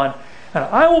tender one, and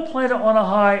I will plant it on a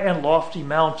high and lofty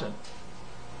mountain.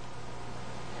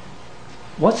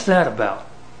 What's that about?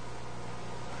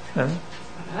 That's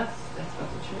about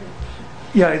the church.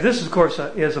 Yeah, this, of course,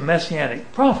 is a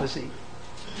messianic prophecy.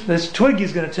 This twig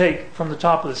he's going to take from the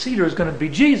top of the cedar is going to be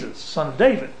Jesus, son of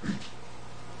David.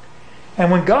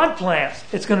 And when God plants,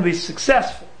 it's going to be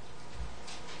successful.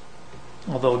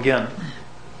 Although again,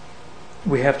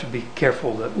 we have to be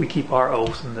careful that we keep our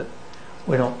oath and that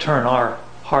we don't turn our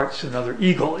hearts to another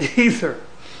eagle either.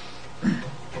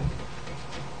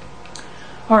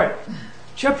 All right,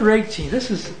 chapter 18.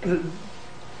 This is,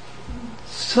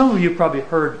 some of you probably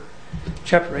heard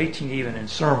chapter 18 even in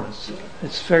sermons.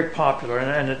 It's very popular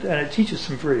and it teaches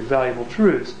some very valuable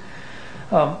truths.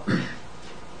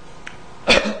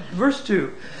 Verse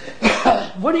 2.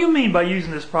 What do you mean by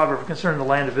using this proverb concerning the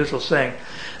land of Israel, saying,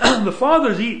 the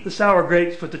fathers eat the sour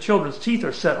grapes, but the children's teeth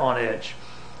are set on edge?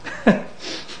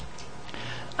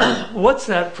 What's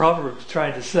that proverb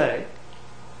trying to say?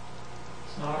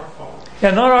 It's not our fault.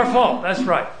 Yeah, not our fault. That's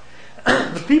right.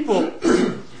 The people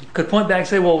could point back and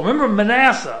say, well, remember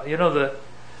Manasseh, the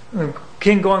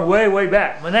king going way, way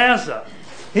back. Manasseh,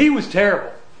 he was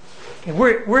terrible. And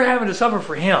we're having to suffer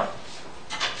for him.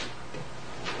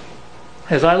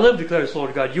 As I live, declares the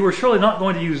Lord God, you are surely not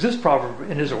going to use this proverb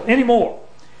in Israel anymore.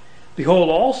 Behold,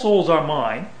 all souls are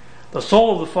mine. The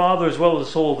soul of the Father as well as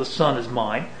the soul of the Son is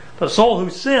mine. The soul who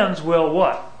sins will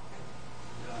what?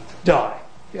 Die.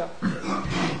 Yeah.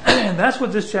 And that's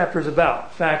what this chapter is about.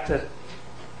 The fact that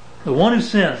the one who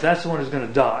sins, that's the one who's going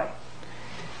to die.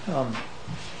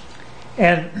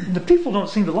 And the people don't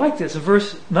seem to like this. In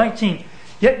verse 19,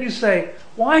 yet you say,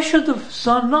 why should the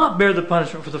Son not bear the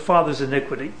punishment for the Father's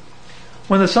iniquity?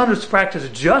 When the Son has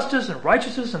practiced justice and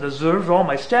righteousness and observed all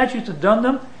my statutes and done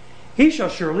them, he shall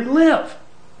surely live.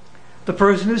 The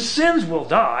person who sins will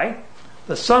die.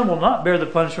 The Son will not bear the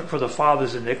punishment for the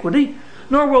Father's iniquity,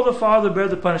 nor will the Father bear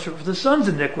the punishment for the Son's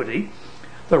iniquity.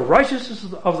 The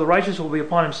righteousness of the righteous will be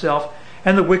upon himself,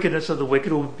 and the wickedness of the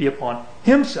wicked will be upon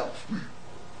himself.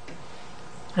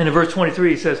 And in verse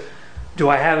 23 he says, do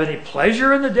I have any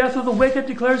pleasure in the death of the wicked,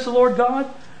 declares the Lord God,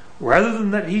 rather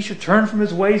than that he should turn from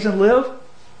his ways and live?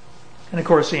 And of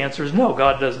course the answer is no.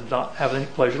 God does not have any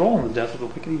pleasure at all in the death of the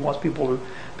wicked. He wants people to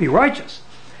be righteous.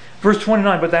 Verse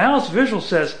 29, but the house of Israel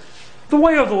says, the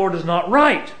way of the Lord is not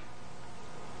right.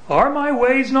 Are my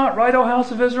ways not right, O house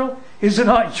of Israel? Is it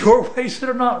not your ways that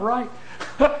are not right?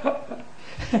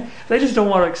 They just don't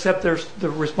want to accept the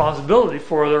responsibility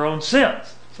for their own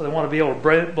sins. So they want to be able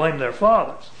to blame their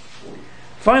fathers.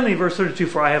 Finally, verse 32,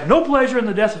 for I have no pleasure in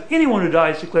the death of anyone who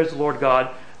dies, declares the Lord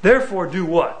God. Therefore do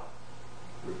what?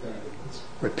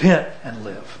 Repent and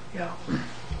live. Yeah.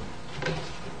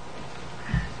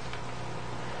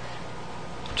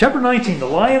 Chapter 19, the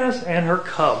lioness and her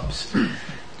cubs.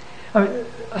 I mean,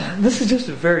 this is just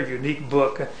a very unique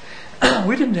book.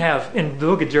 We didn't have, in the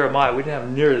book of Jeremiah, we didn't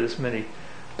have nearly this many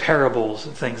parables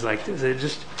and things like this. It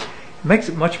just makes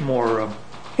it much more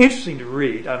interesting to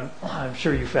read. I'm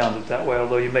sure you found it that way,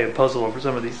 although you may have puzzled over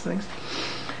some of these things.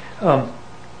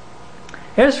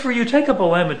 As for you, take up a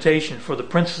lamentation for the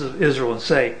princes of Israel and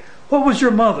say, what was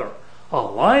your mother? A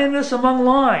lioness among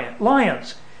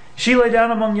lions. She lay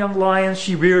down among young lions.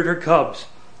 She reared her cubs.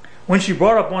 When she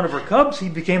brought up one of her cubs, he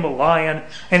became a lion,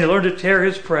 and he learned to tear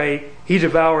his prey. He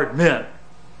devoured men.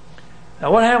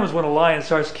 Now, what happens when a lion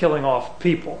starts killing off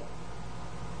people?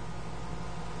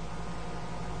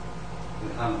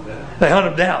 They hunt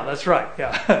him down. That's right.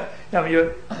 Yeah. I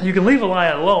mean, you can leave a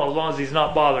lion alone as long as he's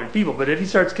not bothering people. But if he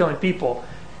starts killing people,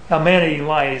 a man-eating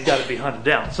lion, he's got to be hunted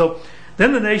down. So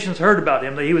then the nations heard about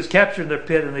him, that he was captured in their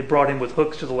pit, and they brought him with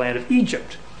hooks to the land of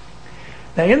Egypt.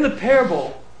 Now, in the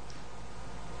parable,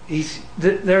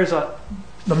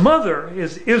 the mother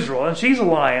is Israel, and she's a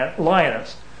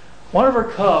lioness. One of her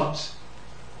cubs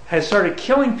has started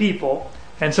killing people,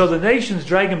 and so the nations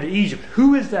drag him to Egypt.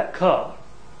 Who is that cub?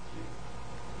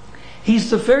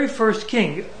 He's the very first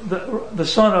king, the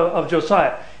son of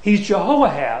Josiah. He's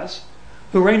Jehoahaz,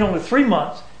 who reigned only 3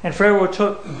 months, and Pharaoh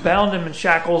bound him in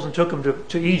shackles and took him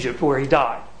to Egypt, where he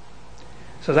died.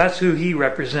 So that's who he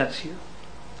represents here.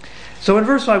 So in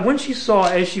verse 5, when she saw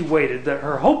as she waited that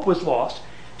her hope was lost,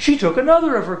 she took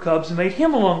another of her cubs and made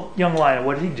him a young lion.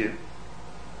 What did he do?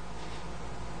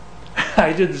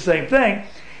 I did the same thing.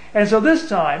 And so this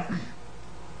time,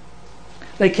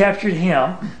 they captured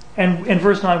him. And in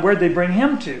verse 9, where did they bring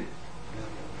him to?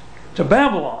 To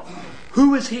Babylon.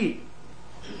 Who is he?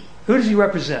 Who does he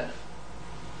represent?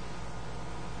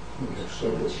 There's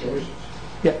several choices.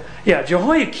 Yeah,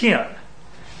 Jehoiakim.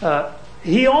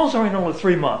 He also reigned only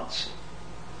 3 months.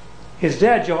 His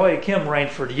dad Jehoiakim reigned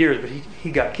for years, but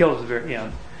he got killed at the very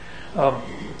end.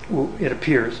 It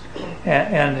appears,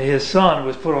 and his son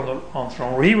was put on the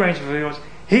throne, where he reigned for 3 months.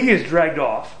 He gets dragged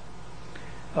off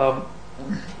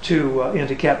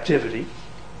into captivity.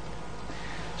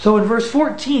 So in verse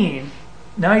 14,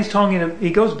 now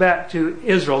he goes back to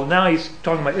Israel. Now he's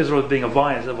talking about Israel as being a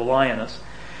lioness.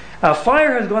 A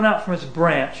fire has gone out from its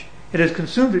branch. It has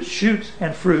consumed its shoots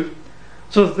and fruit,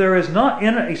 so that there is not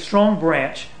in it a strong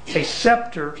branch, a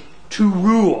scepter to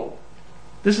rule.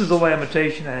 This is a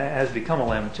lamentation and it has become a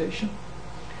lamentation.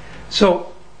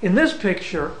 So, in this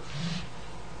picture,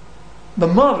 the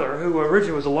mother, who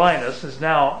originally was a lioness, is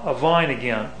now a vine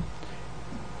again,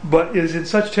 but is in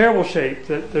such terrible shape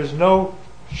that there's no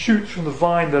shoots from the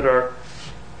vine that are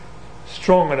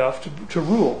strong enough to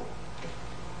rule.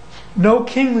 No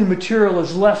kingly material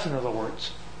is left, in other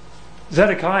words.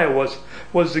 Zedekiah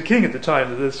was the king at the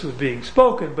time that this was being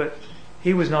spoken, but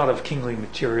he was not of kingly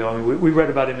material. I mean, we read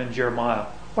about him in Jeremiah.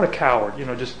 What a coward,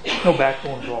 just no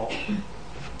backbone at all.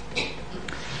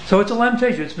 So it's a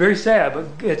lamentation. It's very sad, but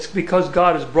it's because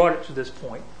God has brought it to this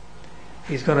point.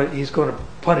 He's going to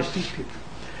punish these people.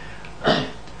 All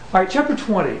right, chapter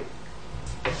 20.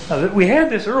 Now, we had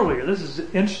this earlier. This is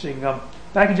interesting.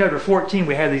 Back in chapter 14,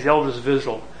 we had these elders of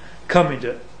Israel coming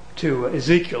to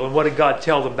Ezekiel, and what did God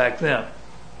tell them back then?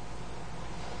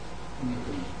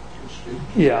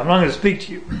 Yeah, I'm not going to speak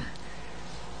to you.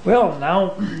 Well,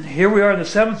 now, here we are in the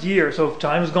 7th year, so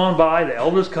time has gone by, the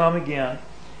elders come again,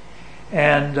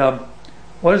 and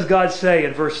what does God say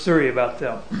in verse 3 about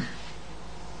them?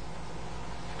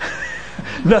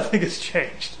 Nothing has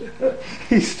changed.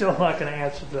 He's still not going to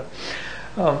answer them.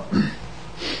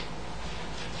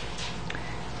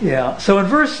 So in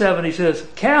verse 7 he says,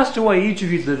 "Cast away each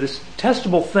of you the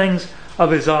detestable things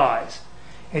of his eyes,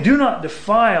 and do not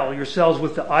defile yourselves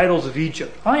with the idols of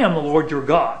Egypt. I am the Lord your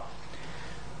God.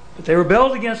 But they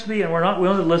rebelled against me and were not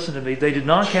willing to listen to me. They did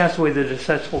not cast away the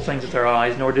detestable things of their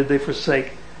eyes, nor did they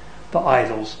forsake the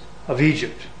idols of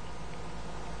Egypt."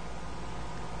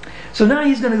 So now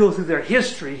he's going to go through their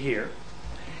history here.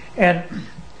 And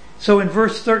so in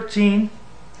verse 13,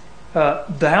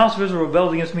 the house of Israel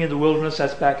rebelled against me in the wilderness.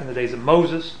 That's back in the days of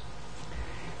Moses.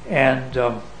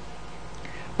 And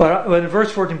but in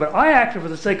verse 14, "But I acted for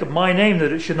the sake of my name,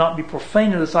 that it should not be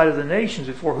profaned in the sight of the nations,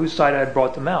 before whose sight I had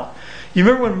brought them out." You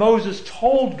remember when Moses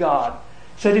told God,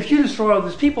 said, "If you destroy all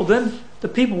these people, then the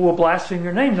people will blaspheme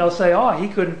your name. And they'll say, he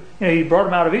couldn't, he brought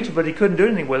them out of Egypt, but he couldn't do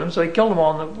anything with them, so he killed them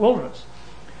all in the wilderness."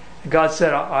 And God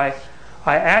said, I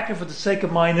acted for the sake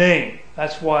of my name.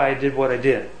 That's why I did what I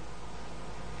did."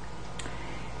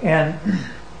 And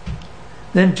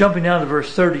then jumping down to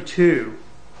verse 32.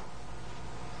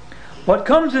 "What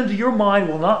comes into your mind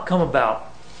will not come about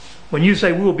when you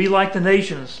say, 'We will be like the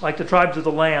nations, like the tribes of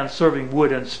the land, serving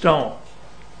wood and stone.'"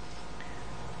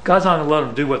 God's not going to let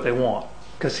them do what they want,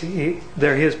 because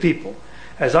they're His people.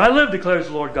 "As I live, declares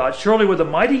the Lord God, surely with a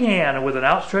mighty hand and with an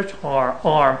outstretched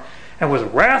arm and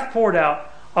with wrath poured out,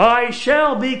 I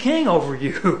shall be king over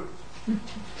you."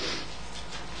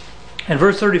 And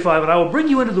verse 35, "And I will bring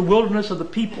you into the wilderness of the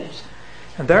peoples,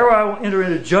 and there I will enter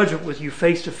into judgment with you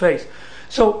face to face."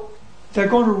 So they're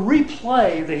going to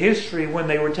replay the history when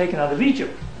they were taken out of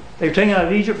Egypt. They were taken out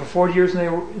of Egypt for 40 years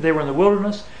and they were in the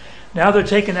wilderness. Now they're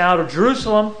taken out of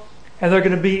Jerusalem and they're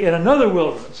going to be in another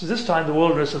wilderness. This time the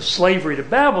wilderness of slavery to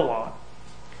Babylon.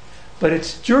 But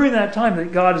it's during that time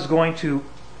that God is going to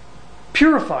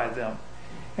purify them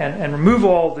and remove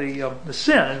all the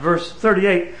sin. In verse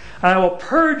 38, "And I will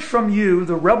purge from you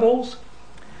the rebels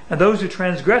and those who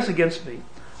transgress against me.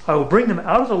 I will bring them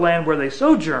out of the land where they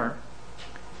sojourn,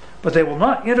 but they will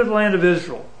not enter the land of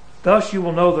Israel. Thus you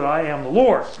will know that I am the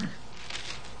Lord."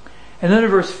 And then in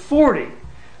verse 40,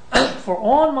 "For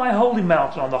on my holy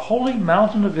mountain, on the holy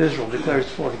mountain of Israel,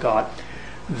 declares the Lord God,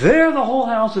 there the whole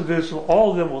house of Israel,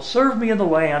 all of them will serve me in the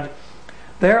land.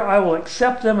 There I will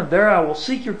accept them, and there I will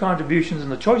seek your contributions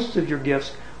and the choicest of your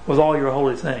gifts with all your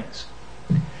holy things."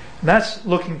 And that's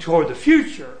looking toward the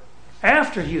future,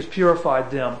 after He has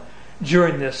purified them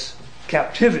during this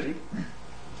captivity.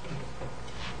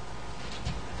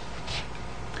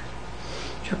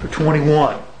 Chapter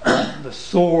 21, the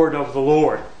sword of the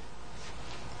Lord.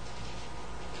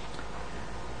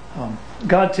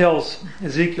 God tells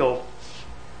Ezekiel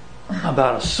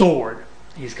about a sword.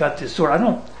 He's got this sword.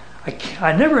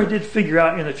 I never did figure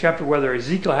out in the chapter whether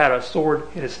Ezekiel had a sword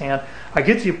in his hand. I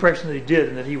get the impression that he did,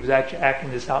 and that he was actually acting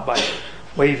this out by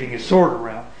waving his sword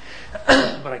around.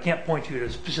 But I can't point you to a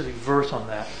specific verse on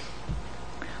that.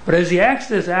 But as he acts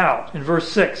this out, in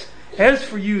verse 6, "As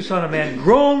for you, son of man,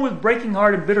 groan with breaking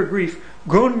heart and bitter grief,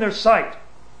 groan in their sight."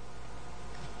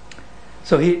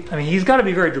 So he's got to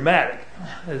be very dramatic.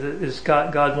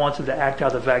 God wants him to act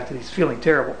out the fact that he's feeling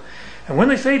terrible. "And when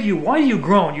they say to you, 'Why do you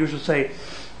groan?' you shall say,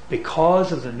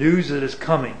 'Because of the news that is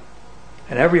coming.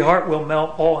 And every heart will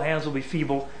melt, all hands will be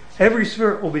feeble, every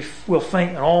spirit will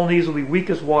faint, and all knees will be weak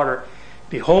as water.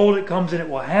 Behold, it comes and it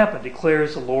will happen,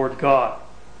 declares the Lord God.'"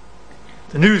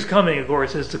 The news coming, of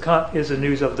course, is the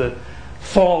news of the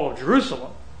fall of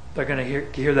Jerusalem. They're going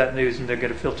to hear that news and they're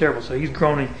going to feel terrible. So he's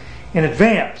groaning in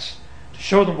advance to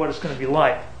show them what it's going to be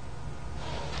like.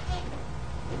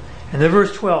 And then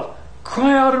verse 12,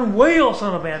 cry out and wail,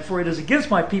 Son of Man, for it is against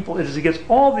my people, it is against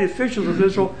all the officials of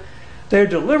Israel. They are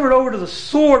delivered over to the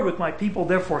sword with my people,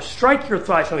 therefore strike your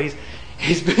thigh. So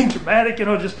he's being dramatic,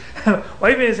 just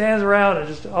waving his hands around and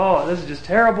just, this is just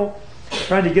terrible.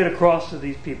 Trying to get across to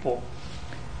these people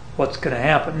what's going to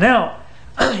happen. Now,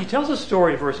 he tells a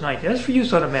story in verse 19. As for you,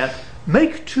 Son of Man,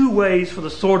 make 2 ways for the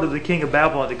sword of the king of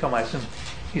Babylon to come. I assume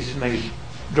he's just maybe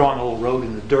drawing a little road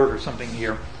in the dirt or something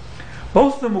here.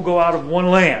 Both of them will go out of one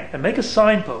land, and make a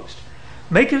signpost.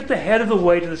 Make it at the head of the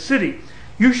way to the city.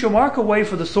 You shall mark a way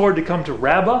for the sword to come to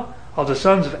Rabbah of the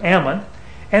sons of Ammon,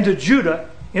 and to Judah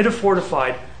into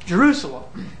fortified Jerusalem.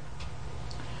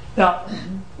 Now,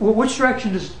 which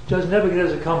direction does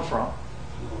Nebuchadnezzar come from?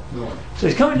 North. So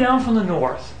he's coming down from the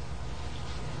north.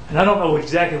 And I don't know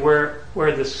exactly where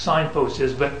this signpost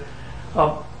is, but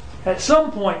at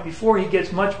some point before he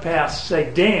gets much past,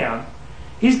 say, Dan,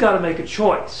 he's got to make a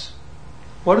choice.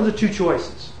 What are the 2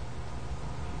 choices?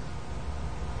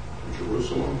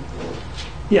 Jerusalem.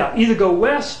 Yeah, either go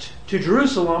west to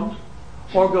Jerusalem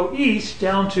or go east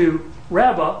down to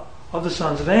Rabbah of the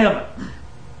sons of Ammon.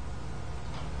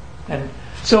 And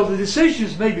so the decision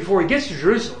is made before he gets to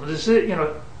Jerusalem.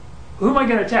 Who am I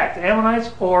going to attack? The Ammonites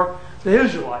or the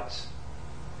Israelites?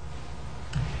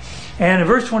 And in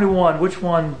verse 21, which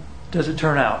one does it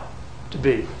turn out to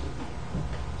be?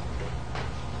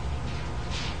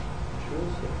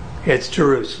 It's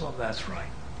Jerusalem, that's right.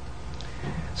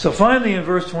 So finally in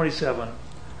verse 27,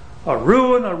 a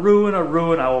ruin, a ruin, a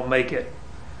ruin I will make it.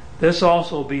 This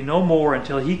also will be no more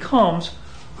until he comes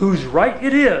whose right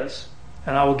it is,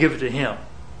 and I will give it to him.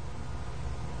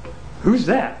 Who's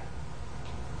that?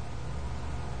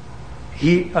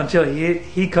 Until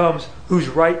he comes whose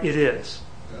right it is.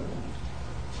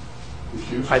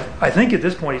 I think at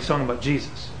this point he's talking about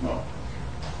Jesus. No.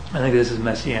 I think this is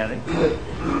messianic.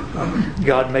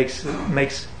 God makes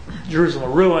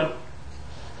Jerusalem a ruin,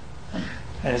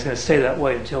 and it's going to stay that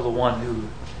way until the one who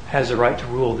has the right to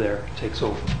rule there takes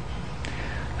over.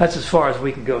 That's as far as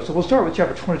we can go. So we'll start with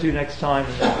chapter 22 next time,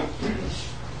 and then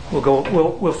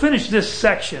we'll finish this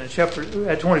section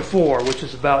at 24, which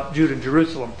is about Judah and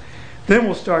Jerusalem. Then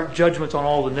we'll start judgments on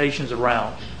all the nations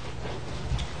around.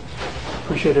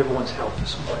 Appreciate everyone's help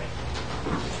this morning.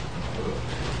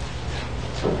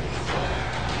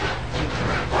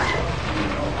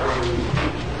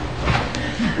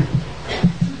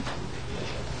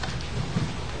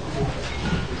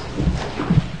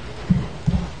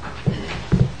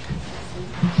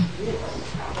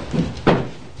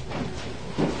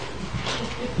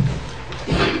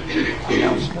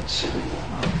 Announcements.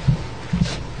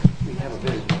 We have a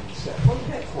visit meeting set at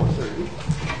 4:30.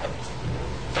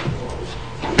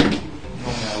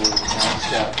 Normally I would have announced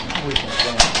that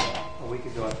a week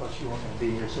ago. I thought you weren't going to be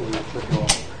here, so we would put you on.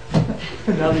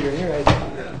 Now that you're here,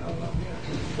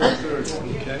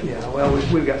 yeah, well,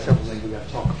 we've got several things we've got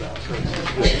to talk about, so it's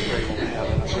good.